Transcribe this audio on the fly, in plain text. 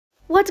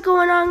What's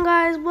going on,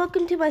 guys?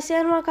 Welcome to my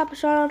San Juan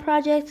Capistrano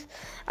project.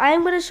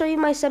 I'm going to show you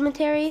my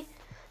cemetery.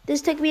 This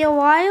took me a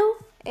while,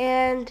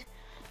 and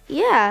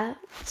yeah,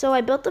 so I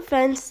built the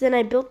fence, then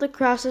I built the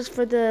crosses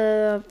for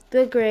the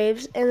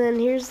graves, and then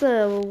here's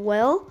the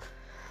well,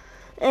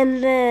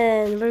 and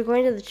then we're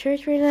going to the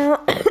church right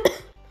now.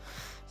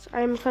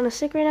 Sorry, I'm kind of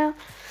sick right now.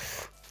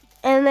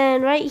 And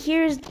then right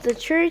here is the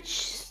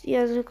church. He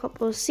has a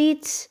couple of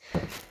seats.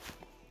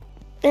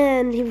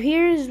 And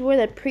here's where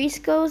the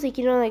priest goes, like,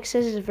 like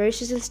says his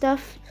verses and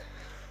stuff.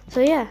 So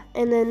yeah,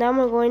 and then now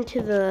we're going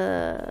to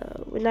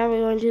the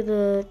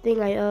thing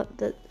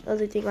the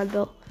other thing I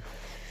built.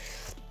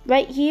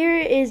 Right here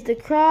is the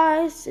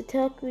cross. It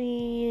took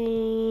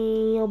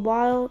me a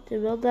while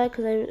to build that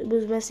because I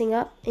was messing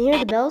up. And here are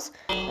the bells.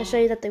 I'll show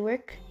you that they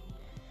work.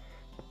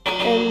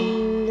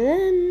 And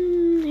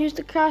then here's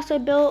the cross I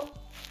built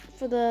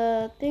for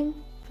the thing,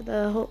 for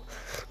the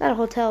not a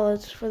hotel,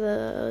 it's for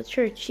the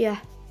church, yeah.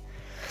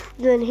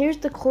 Then here's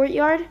the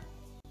courtyard.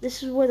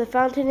 This is where the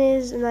fountain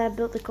is, and I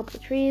built a couple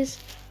of trees.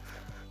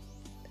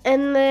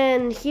 And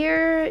then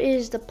here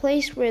is the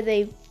place where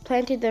they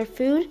planted their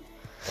food.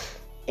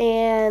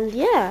 And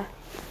yeah,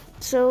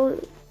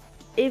 so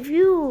if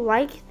you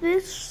like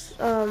this,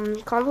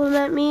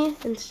 compliment me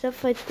and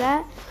stuff like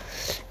that.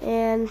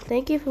 And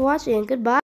thank you for watching. Goodbye.